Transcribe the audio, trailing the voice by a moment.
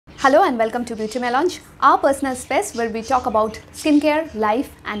Hello and welcome to Beauty Melange, our personal space where we talk about skincare, life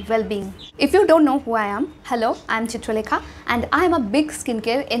and well-being. If you don't know who I am, hello, I am Chitralekha and I am a big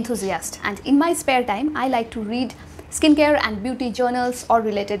skincare enthusiast, and in my spare time I like to read skincare and beauty journals or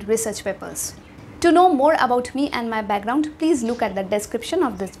related research papers. To know more about me and my background, please look at the description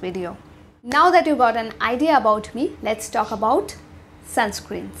of this video. Now that you got an idea about me, let's talk about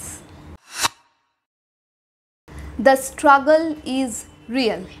sunscreens. The struggle is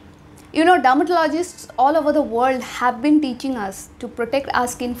real. You know, dermatologists all over the world have been teaching us to protect our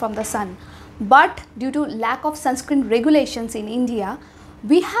skin from the sun. But due to lack of sunscreen regulations in India,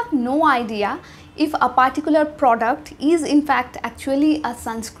 we have no idea if a particular product is in fact actually a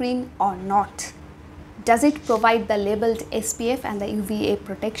sunscreen or not. Does it provide the labeled SPF and the UVA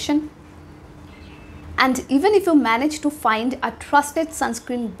protection? And even if you manage to find a trusted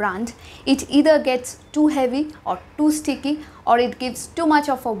sunscreen brand, it either gets too heavy or too sticky, or it gives too much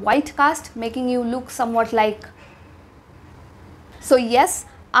of a white cast, making you look somewhat like... So yes,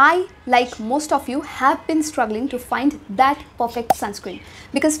 I, like most of you, have been struggling to find that perfect sunscreen,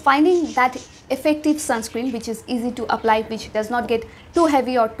 because finding that effective sunscreen which is easy to apply, which does not get too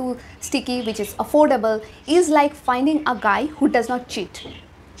heavy or too sticky, which is affordable, is like finding a guy who does not cheat.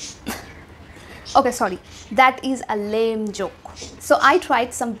 Okay, sorry, that is a lame joke. So I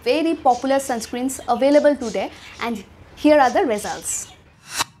tried some very popular sunscreens available today and here are the results.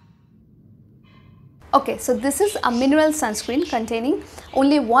 Okay, so this is a mineral sunscreen containing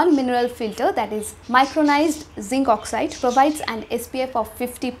only one mineral filter, that is micronized zinc oxide, provides an SPF of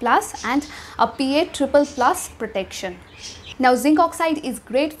 50 plus and a PA triple plus protection. Now, zinc oxide is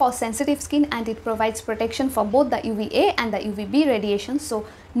great for sensitive skin and it provides protection for both the UVA and the UVB radiation, so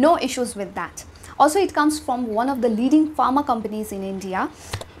no issues with that. Also, it comes from one of the leading pharma companies in India.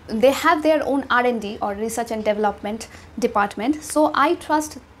 They have their own R&D or research and development department, so I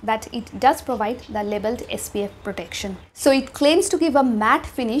trust that it does provide the labeled SPF protection. So it claims to give a matte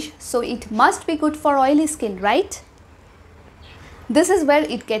finish, so it must be good for oily skin, right? This is where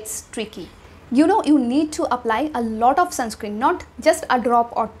it gets tricky. You know, you need to apply a lot of sunscreen, not just a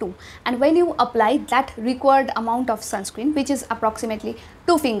drop or two. And when you apply that required amount of sunscreen, which is approximately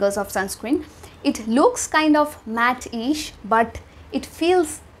 2 fingers of sunscreen, it looks kind of matte-ish, but it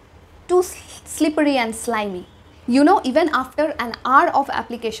feels too slippery and slimy. You know, even after an hour of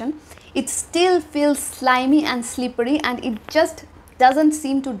application, it still feels slimy and slippery and it just doesn't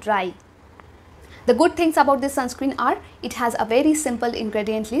seem to dry. The good things about this sunscreen are it has a very simple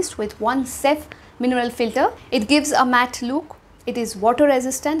ingredient list with one safe mineral filter. It gives a matte look, it is water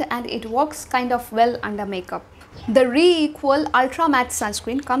resistant and it works kind of well under makeup. The Reequil Ultra Matte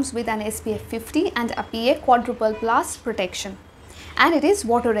Sunscreen comes with an SPF 50 and a PA quadruple plus protection, and it is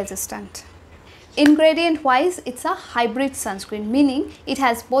water resistant. Ingredient wise, it's a hybrid sunscreen, meaning it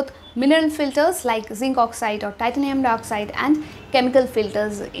has both mineral filters like zinc oxide or titanium dioxide and chemical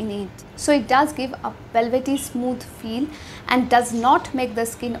filters in it. So it does give a velvety smooth feel and does not make the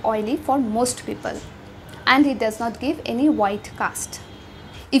skin oily for most people, and it does not give any white cast.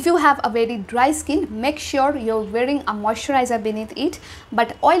 If you have a very dry skin, make sure you're wearing a moisturizer beneath it,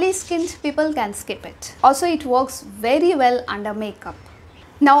 but oily skinned people can skip it. Also, it works very well under makeup.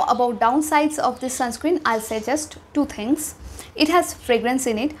 Now, about downsides of this sunscreen, I'll say just two things. It has fragrance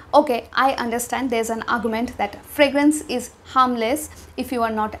in it. Okay, I understand there's an argument that fragrance is harmless if you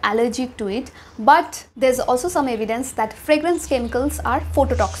are not allergic to it, but there's also some evidence that fragrance chemicals are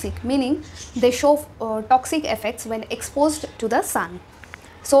phototoxic, meaning they show toxic effects when exposed to the sun.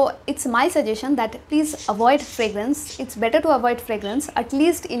 So it's my suggestion that please avoid fragrance. It's better to avoid fragrance, at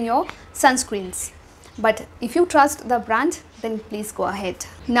least in your sunscreens. But if you trust the brand, then please go ahead.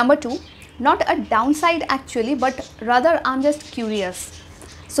 Number 2, not a downside actually, but rather I'm just curious.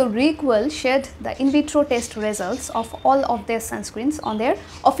 So Reequil shared the in vitro test results of all of their sunscreens on their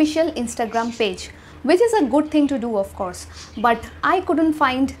official Instagram page, which is a good thing to do, of course, but I couldn't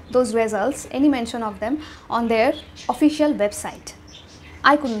find those results, any mention of them on their official website.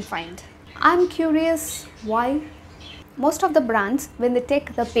 I couldn't find. I'm curious why. Most of the brands, when they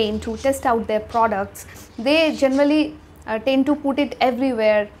take the pain to test out their products, they generally tend to put it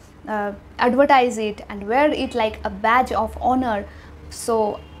everywhere, advertise it and wear it like a badge of honor.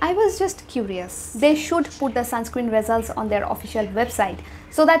 So I was just curious. They should put the sunscreen results on their official website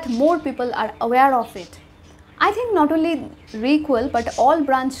so that more people are aware of it. I think not only Reequil but all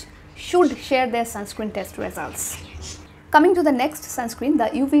brands should share their sunscreen test results. Coming to the next sunscreen, the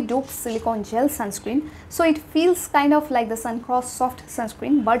UV doux silicone gel sunscreen. So it feels kind of like the Suncros soft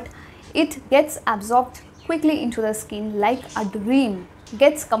sunscreen, but it gets absorbed quickly into the skin like a dream.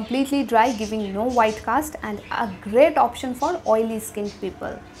 gets completely dry, giving no white cast, and a great option for oily skinned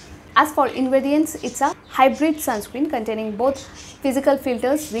people. As for ingredients, it's a hybrid sunscreen containing both physical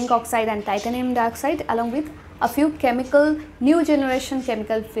filters, zinc oxide and titanium dioxide, along with a few new generation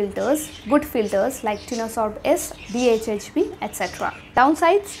chemical filters, good filters like Tinosorb S, DHHP, etc.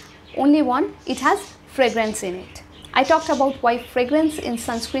 Downsides, only one, it has fragrance in it. I talked about why fragrance in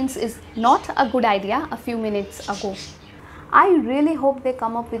sunscreens is not a good idea a few minutes ago. I really hope they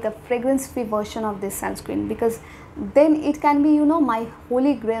come up with a fragrance-free version of this sunscreen, because then it can be, my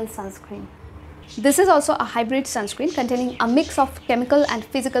holy grail sunscreen. This is also a hybrid sunscreen containing a mix of chemical and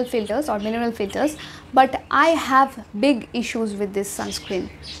physical filters or mineral filters, but I have big issues with this sunscreen.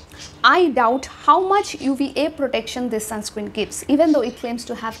 I doubt how much UVA protection this sunscreen gives, even though it claims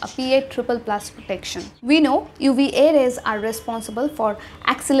to have a PA++ protection. We know UVA rays are responsible for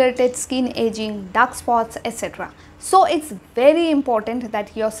accelerated skin aging, dark spots, etc. So it's very important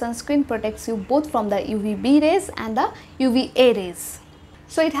that your sunscreen protects you both from the UVB rays and the UVA rays.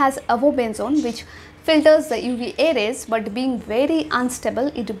 So it has avobenzone, which filters the UVA rays, but being very unstable,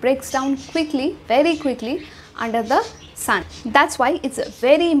 it breaks down quickly, very quickly under the sun. That's why it's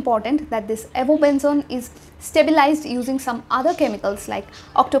very important that this avobenzone is stabilized using some other chemicals like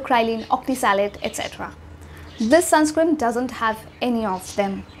octocrylene, octisalate, etc. This sunscreen doesn't have any of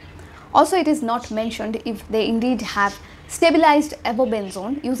them. Also, it is not mentioned if they indeed have stabilized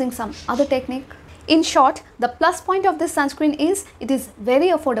avobenzone using some other technique. In short, the plus point of this sunscreen is it is very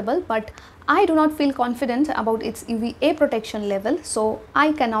affordable, but I do not feel confident about its UVA protection level, so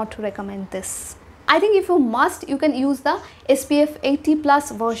I cannot recommend this. I think if you must, you can use the SPF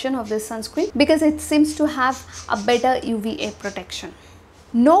 80+ version of this sunscreen because it seems to have a better UVA protection.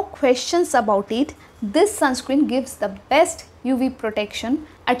 No questions about it, this sunscreen gives the best UV protection,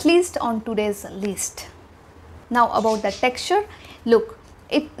 at least on today's list. Now about the texture, look.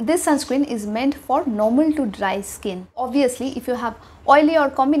 This sunscreen is meant for normal to dry skin. Obviously, if you have oily or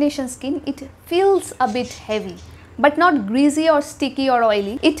combination skin, it feels a bit heavy, but not greasy or sticky or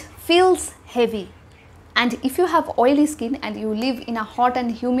oily. It feels heavy. And if you have oily skin and you live in a hot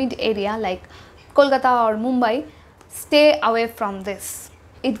and humid area like Kolkata or Mumbai, stay away from this.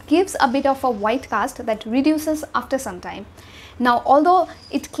 It gives a bit of a white cast that reduces after some time. Now, although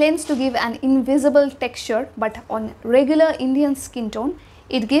it claims to give an invisible texture, but on regular Indian skin tone,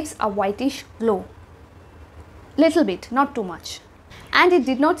 it gives a whitish glow. Little bit, not too much. And it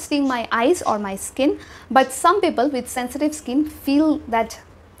did not sting my eyes or my skin, but some people with sensitive skin feel that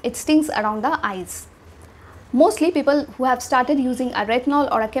it stings around the eyes. Mostly people who have started using a retinol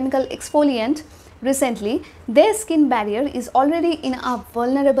or a chemical exfoliant recently, their skin barrier is already in a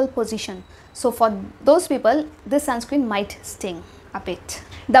vulnerable position. So for those people, this sunscreen might sting a bit.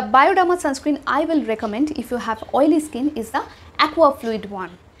 The Bioderma sunscreen I will recommend if you have oily skin is the aqua fluid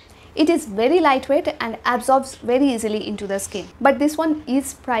one. It is very lightweight and absorbs very easily into the skin. But this one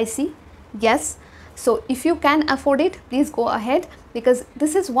is pricey, yes. So if you can afford it, please go ahead because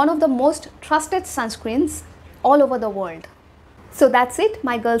this is one of the most trusted sunscreens all over the world. So that's it,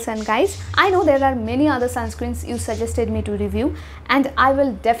 my girls and guys. I know there are many other sunscreens you suggested me to review and I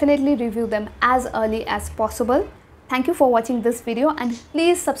will definitely review them as early as possible. Thank you for watching this video and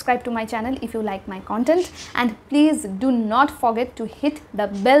please subscribe to my channel if you like my content, and please do not forget to hit the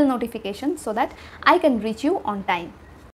bell notification so that I can reach you on time.